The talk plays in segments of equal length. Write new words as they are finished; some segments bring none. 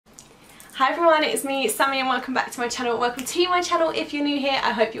Hi everyone, it's me, Sammy, and welcome back to my channel. Welcome to my channel if you're new here.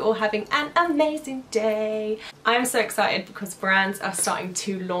 I hope you're all having an amazing day. I'm so excited because brands are starting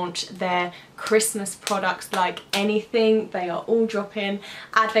to launch their Christmas products like anything. They are all dropping.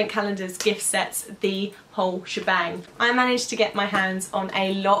 Advent calendars, gift sets, the whole shebang. I managed to get my hands on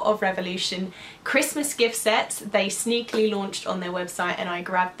a lot of Revolution Christmas gift sets. They sneakily launched on their website and I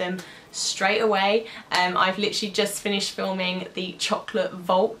grabbed them straight away. I've literally just finished filming the chocolate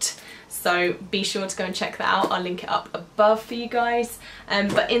vault, so be sure to go and check that out. I'll link it up above for you guys.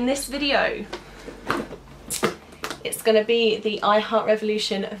 But in this video, it's going to be the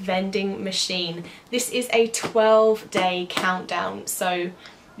Revolution vending machine. This is a 12-day countdown, so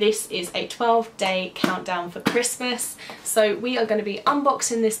this is a 12-day countdown for Christmas. So we are going to be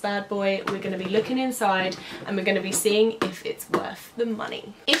unboxing this bad boy, we're going to be looking inside, and we're going to be seeing if it's worth the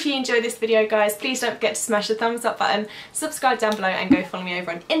money. If you enjoyed this video, guys, please don't forget to smash the thumbs up button, subscribe down below, and go follow me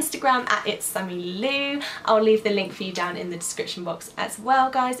over on Instagram at It's Sammy Lou. I'll leave the link for you down in the description box as well,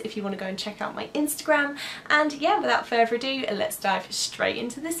 guys, if you want to go and check out my Instagram. And yeah, without further ado, let's dive straight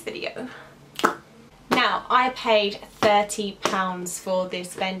into this video. Now, I paid £30 for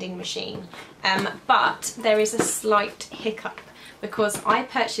this vending machine, but there is a slight hiccup because I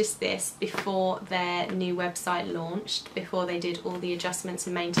purchased this before their new website launched, before they did all the adjustments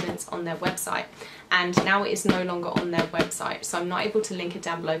and maintenance on their website, and now it is no longer on their website, so I'm not able to link it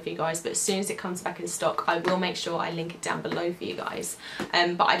down below for you guys, but as soon as it comes back in stock I will make sure I link it down below for you guys.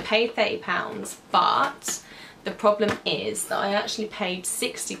 But I paid £30, but the problem is that I actually paid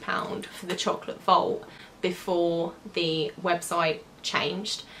 £60 for the chocolate vault before the website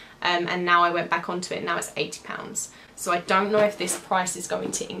changed, and now I went back onto it, now it's £80. So I don't know if this price is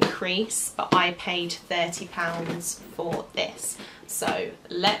going to increase, but I paid £30 for this. So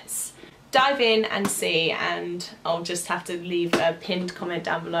let's dive in and see, and I'll just have to leave a pinned comment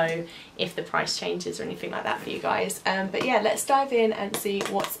down below if the price changes or anything like that for you guys. But yeah, let's dive in and see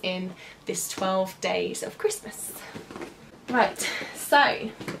what's in this 12 days of Christmas. Right, so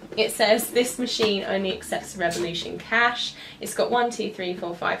it says this machine only accepts Revolution cash. It's got 1, 2, 3,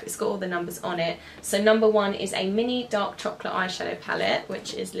 4, 5. It's got all the numbers on it. So number 1 is a mini dark chocolate eyeshadow palette,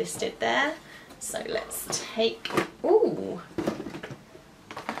 which is listed there. So let's take, ooh,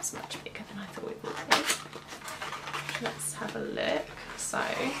 that's much bigger than I thought it would be. Let's have a look. So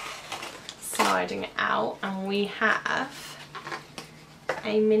sliding it out, and we have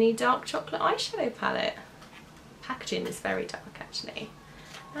a mini dark chocolate eyeshadow palette. Packaging is very dark actually,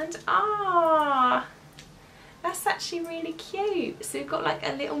 and that's actually really cute. So we've got like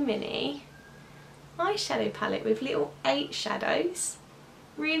a little mini eyeshadow palette with little 8 shadows.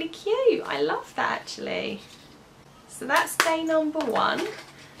 Really cute. I love that actually. So that's day number 1,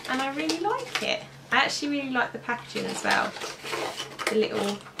 and I really like it. I actually really like the packaging as well.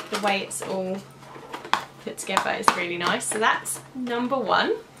 The way it's all put together is really nice. So that's number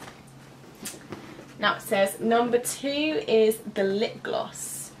 1. Now it says number 2 is the lip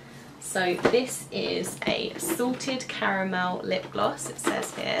gloss. So this is a salted caramel lip gloss, it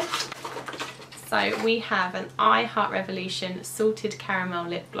says here. So we have an Revolution salted caramel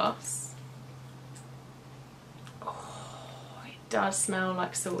lip gloss. Oh, it does smell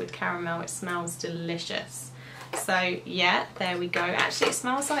like salted caramel. It smells delicious. So yeah, there we go. Actually, it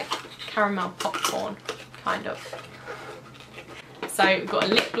smells like caramel popcorn, kind of. So we've got a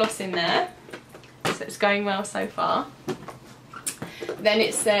lip gloss in there. So it's going well so far. Then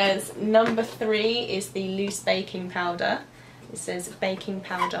it says number 3 is the loose baking powder. It says baking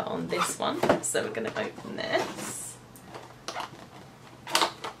powder on this one. So we're going to open this.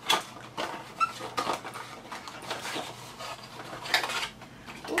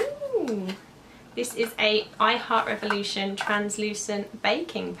 Ooh, this is a Revolution translucent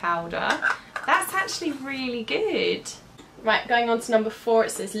baking powder. That's actually really good. Right, going on to number 4, it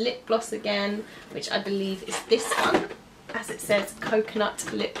says lip gloss again, which I believe is this one, as it says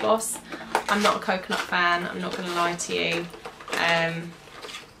coconut lip gloss. I'm not a coconut fan, I'm not going to lie to you,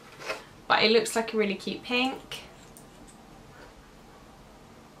 but it looks like a really cute pink.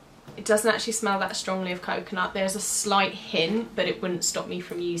 It doesn't actually smell that strongly of coconut. There's a slight hint, but it wouldn't stop me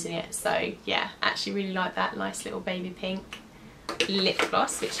from using it. So yeah, actually really like that nice little baby pink lip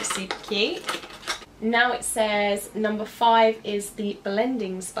gloss, which is super cute. Now it says number 5 is the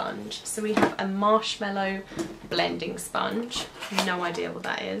blending sponge. So we have a marshmallow blending sponge. No idea what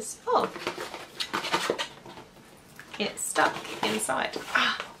that is. Oh, it's stuck inside.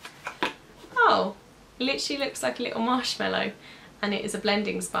 Oh, literally looks like a little marshmallow, and it is a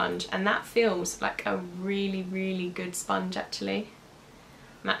blending sponge, and that feels like a really, really good sponge actually.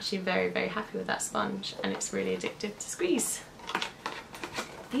 I'm actually very, very happy with that sponge, and it's really addictive to squeeze.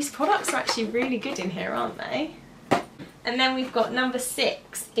 These products are actually really good in here, aren't they? And then we've got number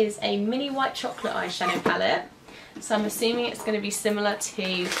 6 is a mini white chocolate eyeshadow palette. So I'm assuming it's going to be similar to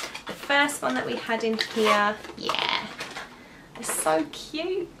the first one that we had in here. Yeah. It's so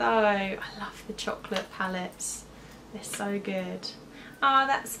cute though. I love the chocolate palettes. They're so good. Oh,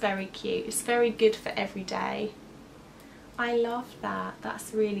 that's very cute. It's very good for every day. I love that.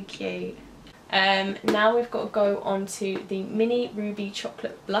 That's really cute. Now we've got to go on to the mini ruby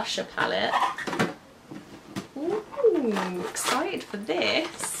chocolate blusher palette. Ooh, excited for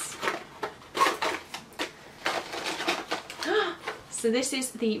this. So this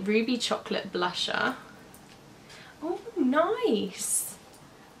is the ruby chocolate blusher. Oh, nice.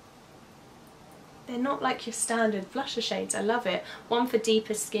 They're not like your standard blusher shades. I love it. One for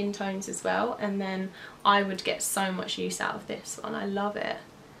deeper skin tones as well, and then I would get so much use out of this one. I love it.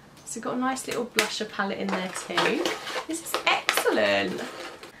 So we've got a nice little blusher palette in there too. This is excellent.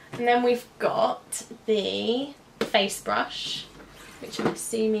 And then we've got the face brush, which I'm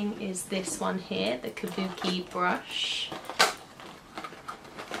assuming is this one here, the Kabuki brush.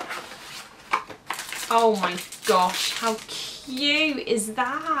 Oh my gosh, how cute is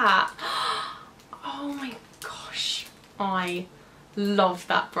that? Oh my gosh, I love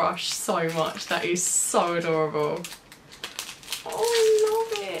that brush so much. That is so adorable. Oh,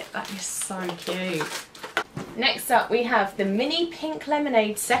 I love it. That is so cute. Next up we have the mini pink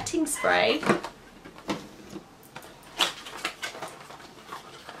lemonade setting spray.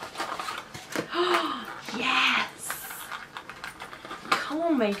 Yes! Come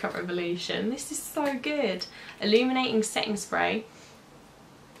on, Makeup Revolution. This is so good. Illuminating setting spray.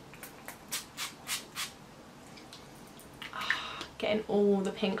 Oh, getting all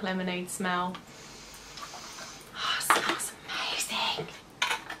the pink lemonade smell. Oh, it smells amazing.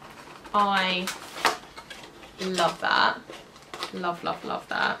 I love that. Love, love, love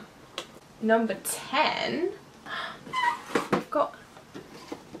that. Number 10. We've got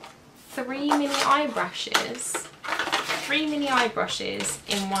 3 mini eye brushes. 3 mini eye brushes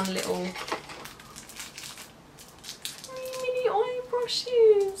in one little. 3 mini eye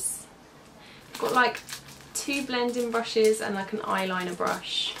brushes. I've got like 2 blending brushes and like an eyeliner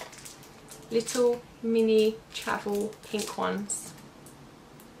brush. Little mini travel pink ones.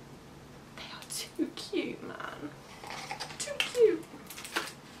 They are too cute, man. Too cute.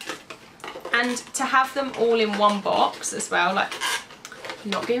 And to have them all in one box as well, like,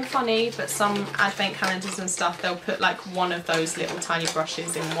 not being funny, but some advent calendars and stuff, they'll put like one of those little tiny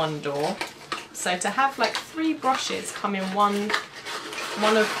brushes in one door. So to have like 3 brushes come in one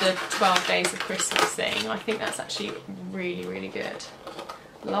of the 12 days of Christmas thing, I think that's actually really, really good.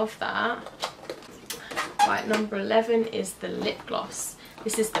 Love that. Right, number 11 is the lip gloss.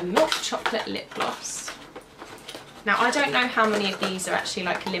 This is the milk chocolate lip gloss. Now I don't know how many of these are actually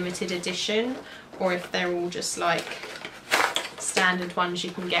like limited edition, or if they're all just like standard ones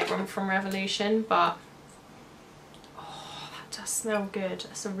you can get from Revolution, but oh, that does smell good.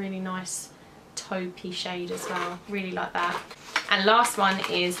 That's a really nice taupey shade as well. Really like that. And last one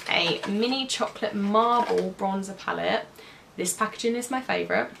is a mini chocolate marble bronzer palette. This packaging is my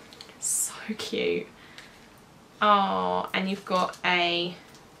favourite. So cute. Oh, and you've got a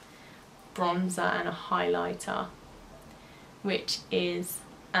bronzer and a highlighter, which is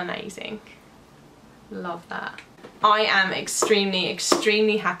amazing. Love that. I am extremely,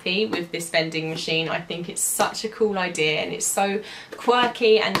 extremely happy with this vending machine. I think it's such a cool idea and it's so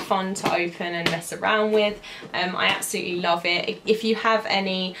quirky and fun to open and mess around with. I absolutely love it. If you have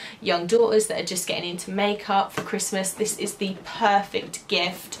any young daughters that are just getting into makeup for Christmas, this is the perfect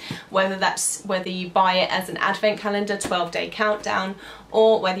gift, whether you buy it as an advent calendar 12-day countdown,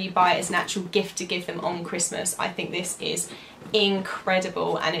 or whether you buy it as an actual gift to give them on Christmas. I think this is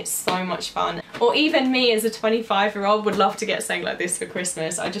incredible and it's so much fun. Or even me as a 25-year-old would love to get something like this for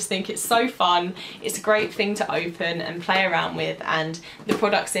Christmas. I just think it's so fun. It's a great thing to open and play around with, and the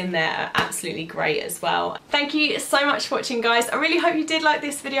products in there are absolutely great as well. Thank you so much for watching, guys. I really hope you did like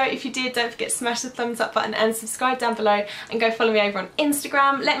this video. If you did, don't forget to smash the thumbs up button and subscribe down below, and go follow me over on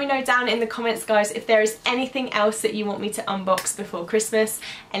Instagram. Let me know down in the comments, guys, if there is anything else that you want me to unbox before Christmas,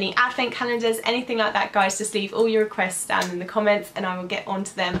 any advent calendars, anything like that, guys. Just leave all your requests down in the comments and I will get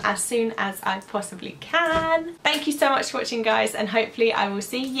onto them as soon as I possibly can. Thank you so much for watching, guys, and hopefully I will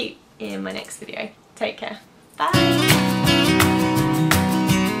see you in my next video. Take care. Bye.